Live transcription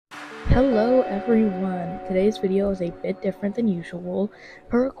Hello everyone! Today's video is a bit different than usual,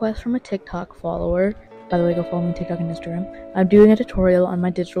 per request from a TikTok follower. By the way, go follow me on TikTok and Instagram. I'm doing a tutorial on my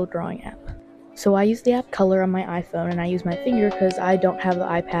digital drawing app. So I use the app Color on my iPhone, and I use my finger because I don't have the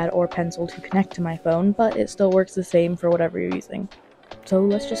iPad or pencil to connect to my phone, but it still works the same for whatever you're using. So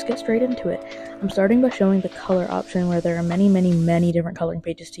let's just get straight into it. I'm starting by showing the color option, where there are many different coloring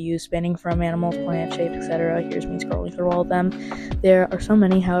pages to use, spanning from animals, plants, shapes, etc. Here's me scrolling through all of them. There are so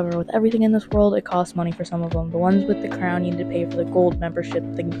many, however, with everything in this world, it costs money for some of them. The ones with the crown, you need to pay for the gold membership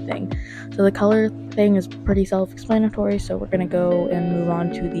thing. So the color thing is pretty self-explanatory, so we're gonna go and move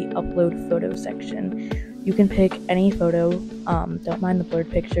on to the upload photo section. You can pick any photo, don't mind the blurred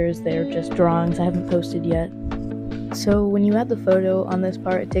pictures, they're just drawings I haven't posted yet. So when you add the photo on this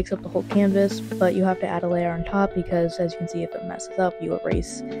part, it takes up the whole canvas, but you have to add a layer on top because, as you can see, if it messes up, you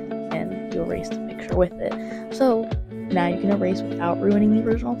erase the picture with it. So now you can erase without ruining the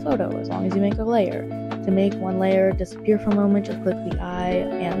original photo, as long as you make a layer. To make one layer disappear for a moment, just click the eye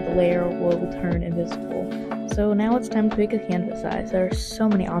and the layer will turn invisible. So now it's time to pick a canvas size. There are so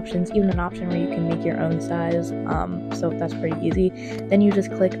many options, even an option where you can make your own size, so that's pretty easy. Then you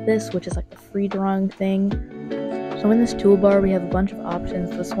just click this, which is like the free drawing thing. So in this toolbar, we have a bunch of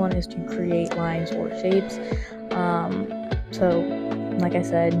options. This one is to create lines or shapes. So like I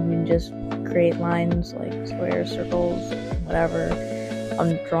said, you can just create lines like squares, circles, whatever.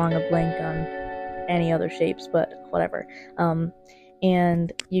 I'm drawing a blank on any other shapes, but whatever. And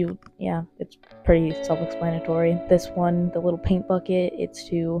it's pretty self-explanatory. This one, the little paint bucket, it's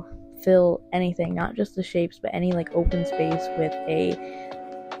to fill anything, not just the shapes, but any like open space with a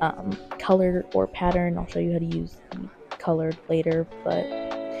color or pattern. I'll show you how to use the colored later, but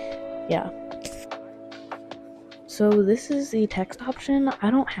yeah. So this is the text option. I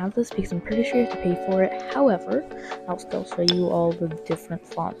don't have this because I'm pretty sure you have to pay for it. However, I'll still show you all the different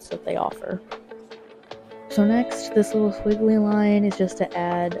fonts that they offer. So next, this little squiggly line is just to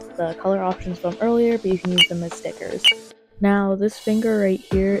add the color options from earlier, but you can use them as stickers. Now, this finger right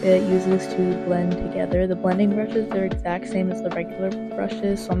here, it uses to blend together. The blending brushes, they're exact same as the regular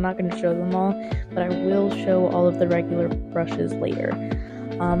brushes, so I'm not going to show them all, but I will show all of the regular brushes later.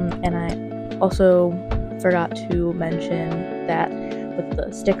 And I also forgot to mention that with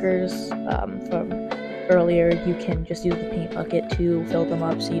the stickers from earlier, you can just use the paint bucket to fill them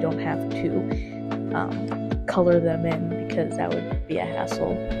up so you don't have to color them in, because that would be a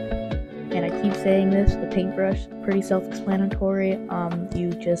hassle. And I keep saying this, the paintbrush, pretty self-explanatory.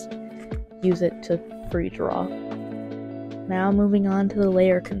 You just use it to free draw. Now moving on to the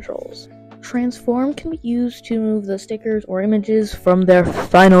layer controls. Transform can be used to move the stickers or images from their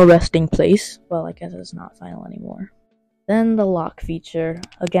final resting place. Well, I guess it's not final anymore. Then the lock feature.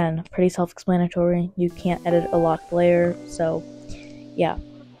 Again, pretty self-explanatory. You can't edit a locked layer, so yeah.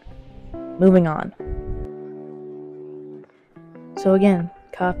 Moving on. So again,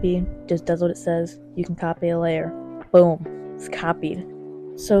 copy just does what it says. You can copy a layer. Boom, it's copied.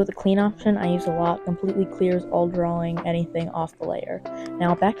 So the clean option I use a lot, completely clears all drawing, anything off the layer.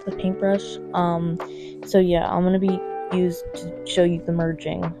 Now back to the paintbrush. So yeah, I'm gonna be used to show you the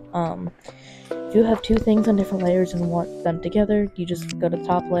merging. If you have two things on different layers and want them together, you just go to the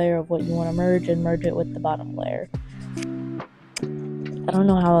top layer of what you want to merge and merge it with the bottom layer. I don't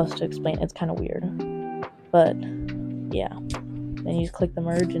know how else to explain it. It's kind of weird, but yeah. Then you just click the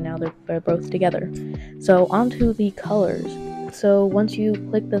merge and now they're both together. So onto the colors. So once you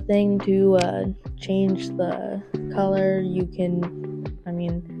click the thing to change the color, you can,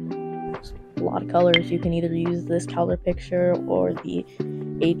 a lot of colors. You can either use this color picture or the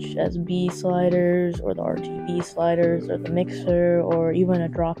HSB sliders or the RGB sliders or the mixer or even a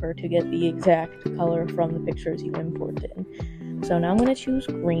dropper to get the exact color from the pictures you imported. So now I'm going to choose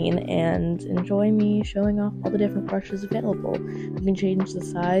green and enjoy me showing off all the different brushes available. You can change the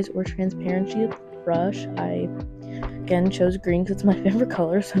size or transparency of the brush. I, again, chose green because it's my favorite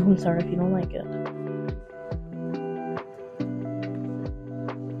color, so I'm sorry if you don't like it.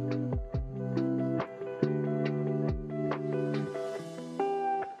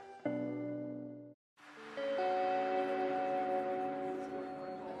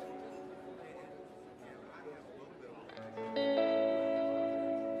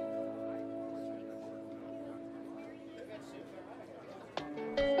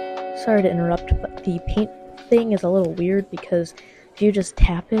 Sorry to interrupt, but the paint thing is a little weird because if you just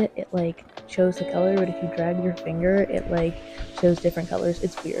tap it, it like shows the color, but if you drag your finger, it like shows different colors.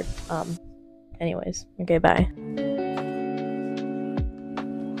 It's weird. Anyways, okay, bye.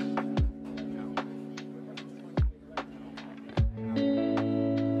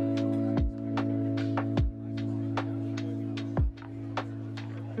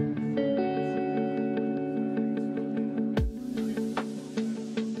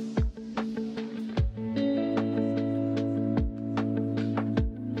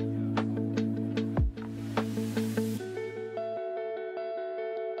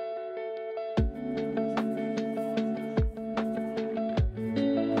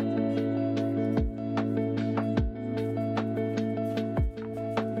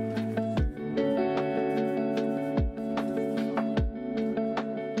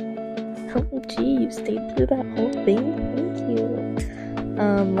 Oh, gee, you stayed through that whole thing? Thank you.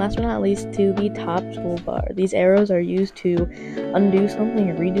 Last but not least, to the top toolbar. These arrows are used to undo something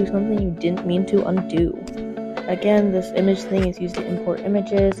or redo something you didn't mean to undo. Again, this image thing is used to import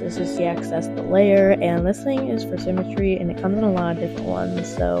images. This is to access the layer, and this thing is for symmetry, and it comes in a lot of different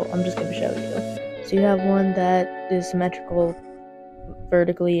ones, so I'm just going to show you. So you have one that is symmetrical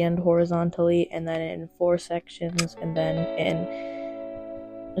vertically and horizontally, and then in 4 sections, and then in...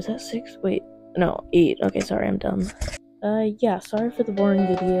 is that 6? Wait, no, 8. Okay, sorry, I'm dumb. Yeah, sorry for the boring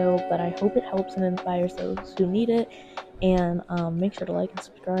video, but I hope it helps and inspires those who need it. And make sure to like and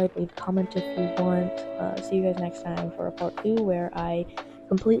subscribe, leave a comment if you want. See you guys next time for a part 2 where I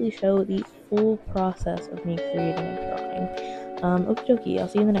completely show the full process of me creating a drawing. Okie dokie, I'll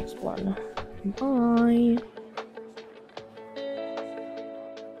see you in the next one. Bye!